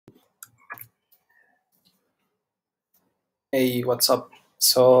Hey, what's up?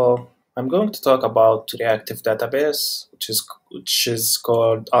 So I'm going to talk about reactive database, which is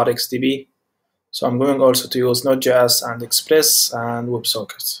called RxDB. So I'm going also to use Node.js and Express and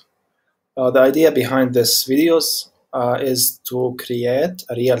WebSockets. The idea behind this videos is to create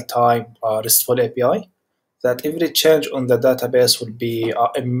a real-time RESTful API that every change on the database will be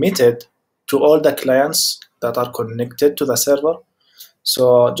emitted to all the clients that are connected to the server.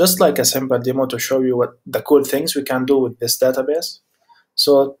 So just like a simple demo to show you what the cool things we can do with this database.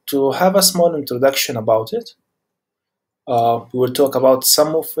 So to have a small introduction about it, we will talk about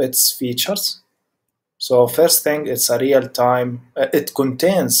some of its features. So first thing, it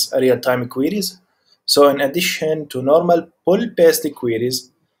contains real-time queries. So in addition to normal pull-paste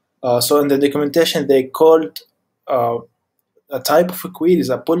queries, so in the documentation they called uh, a type of queries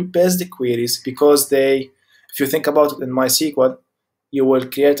a pull-paste queries because if you think about it in MySQL, you will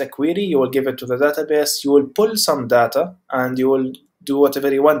create a query, you will give it to the database, you will pull some data, and you will do whatever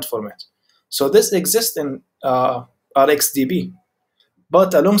you want from it. So this exists in RxDB.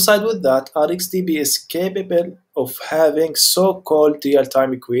 But alongside with that, RxDB is capable of having so-called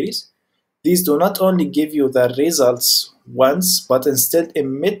real-time queries. These do not only give you the results once, but instead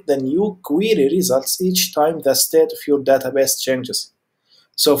emit the new query results each time the state of your database changes.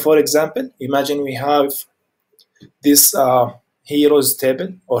 So for example, imagine we have this heroes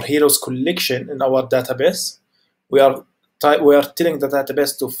table or heroes collection in our database. We are telling the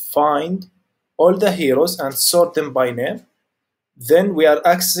database to find all the heroes and sort them by name. Then we are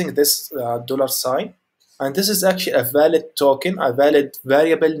accessing this $sign, and this is actually a valid token, a valid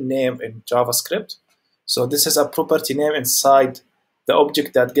variable name in JavaScript. So this is a property name inside the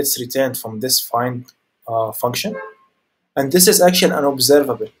object that gets returned from this find function. And this is actually an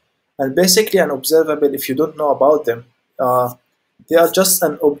observable. And basically an observable, if you don't know about them, they are just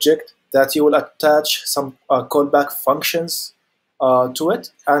an object that you will attach some callback functions to it.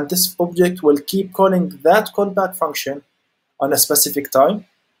 And this object will keep calling that callback function on a specific time.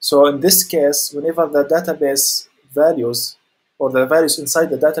 So in this case, whenever the database values or the values inside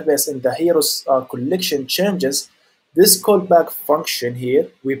the database in the heroes collection changes, this callback function here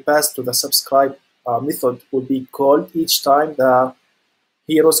we pass to the subscribe method will be called each time the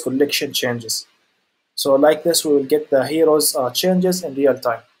heroes collection changes. So like this, we will get the heroes changes in real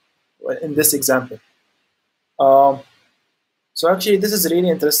time in this example. So actually, this is really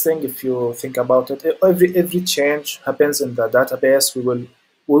interesting if you think about it. Every change happens in the database.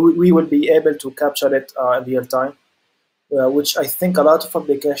 We will be able to capture it in real time, which I think a lot of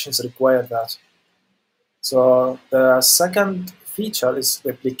applications require that. So the second feature is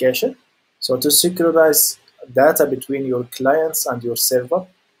replication. So to synchronize data between your clients and your server.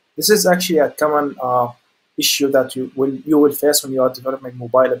 This is actually a common issue that you will face when you are developing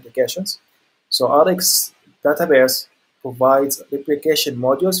mobile applications. So Rx database provides replication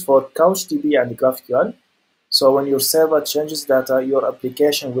modules for CouchDB and GraphQL. So when your server changes data, your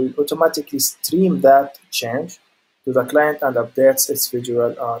application will automatically stream that change to the client and updates its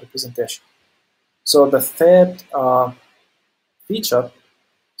visual representation. So the third feature,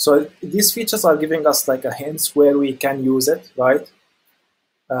 so these features are giving us like a hints where we can use it, right?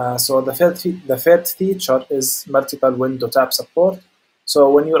 So the third feature is multiple window tab support. So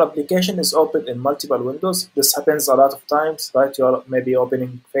when your application is open in multiple windows, this happens a lot of times, right? You're maybe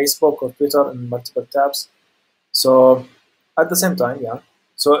opening Facebook or Twitter in multiple tabs. So at the same time, yeah.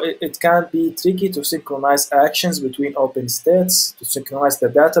 So it can be tricky to synchronize actions between open states, to synchronize the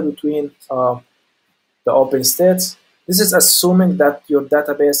data between the open states. This is assuming that your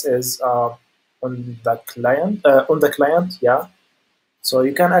database is on the client, yeah. So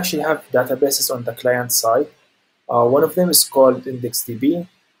you can actually have databases on the client side. One of them is called IndexedDB.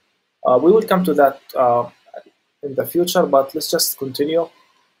 We will come to that in the future, but let's just continue.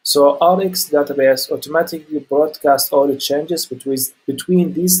 So Rx database automatically broadcasts all the changes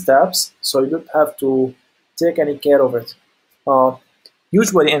between these tabs, so you don't have to take any care of it.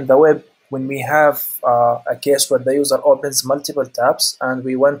 Usually in the web, when we have a case where the user opens multiple tabs and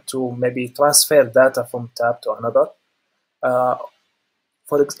we want to maybe transfer data from tab to another,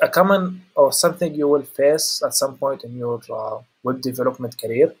 for a common or something you will face at some point in your web development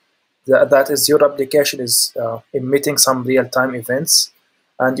career, that is your application is emitting some real-time events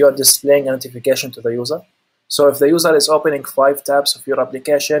and you are displaying a notification to the user. So if the user is opening 5 tabs of your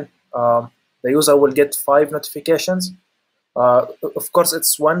application, the user will get 5 notifications. Of course,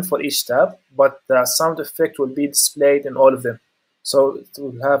 it's 1 for each tab, but the sound effect will be displayed in all of them. So it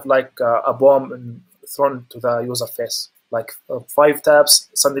will have like a bomb thrown to the user face. Like 5 tabs,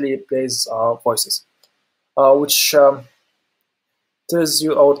 suddenly it plays voices, which tells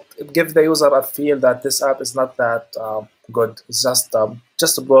you or give the user a feel that this app is not that good. It's just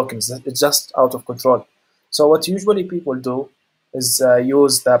broken. It's just out of control. So what usually people do is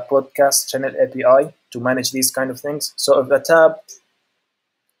use the podcast channel API to manage these kind of things. So if a tab,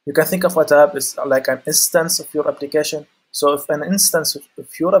 you can think of a tab as like an instance of your application. So if an instance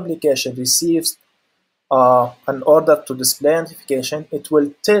of your application receives an order to display a notification, it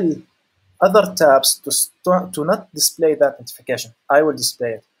will tell other tabs to not display that notification. I will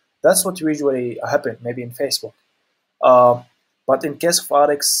display it. That's what usually happen, maybe in Facebook. But in case of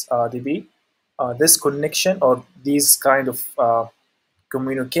RxDB, this connection or these kind of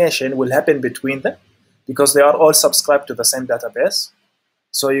communication will happen between them because they are all subscribed to the same database.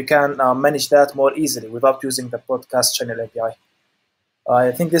 So you can manage that more easily without using the podcast channel API.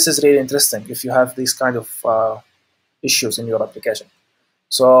 I think this is really interesting if you have these kind of issues in your application.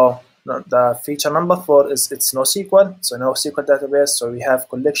 So the feature number 4 is it's NoSQL, so NoSQL database. So we have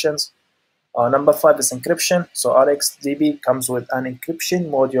collections. Number 5 is encryption. So RxDB comes with an encryption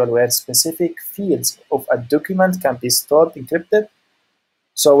module where specific fields of a document can be stored encrypted.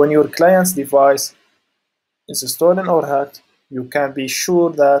 So when your client's device is stolen or hacked, you can be sure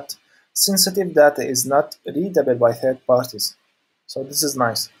that sensitive data is not readable by third parties. So this is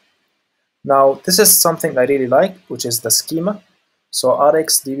nice. Now this is something I really like, which is the schema. So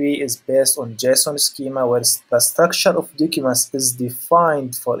RxDB is based on JSON schema where the structure of documents is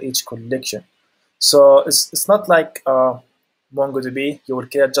defined for each collection. So it's not like MongoDB. You will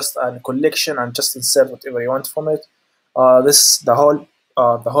create just a collection and just insert whatever you want from it. The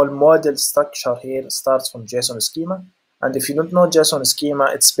whole model structure here starts from JSON schema. And if you don't know JSON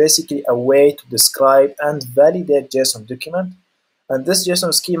schema, it's basically a way to describe and validate JSON document. And this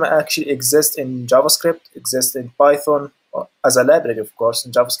JSON schema actually exists in JavaScript, exists in Python as a library, of course,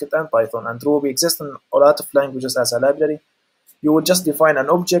 in JavaScript and Python, and Ruby exists in a lot of languages as a library. You would just define an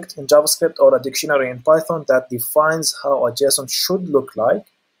object in JavaScript or a dictionary in Python that defines how a JSON should look like.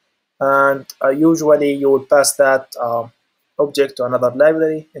 And usually you would pass that object to another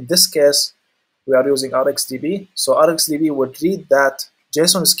library. In this case, we are using RxDB. So RxDB would read that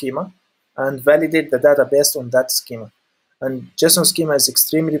JSON schema and validate the data based on that schema. And JSON schema is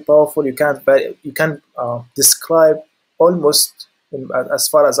extremely powerful. You can describe almost, as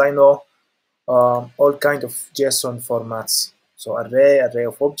far as I know, all kind of JSON formats. So array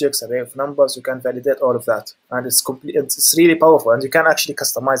of objects, array of numbers. You can validate all of that, and it's really powerful, and you can actually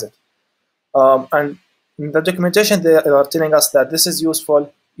customize it. And in the documentation, they are telling us that this is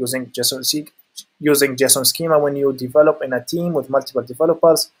useful using JSON schema when you develop in a team with multiple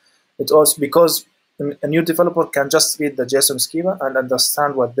developers. It's also because a new developer can just read the JSON schema and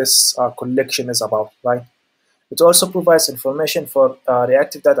understand what this collection is about, right? It also provides information for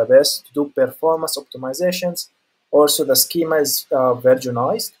reactive database to do performance optimizations. Also, the schema is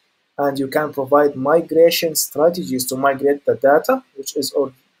versionized, and you can provide migration strategies to migrate the data, which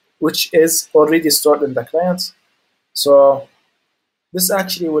is already stored in the clients. So this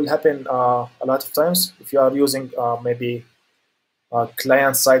actually will happen a lot of times if you are using maybe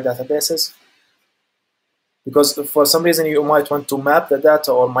client-side databases, because for some reason you might want to map the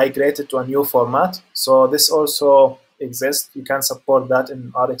data or migrate it to a new format. So this also exists. You can support that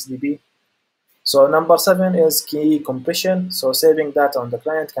in RxDB. So number 7 is key compression. So saving data on the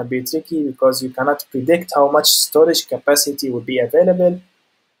client can be tricky because you cannot predict how much storage capacity will be available.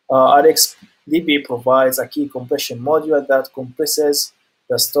 RxDB provides a key compression module that compresses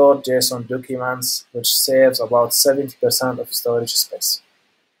the stored JSON documents, which saves about 70% of storage space.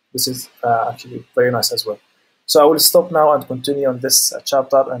 This is actually very nice as well. So I will stop now and continue on this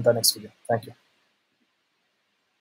chapter in the next video. Thank you.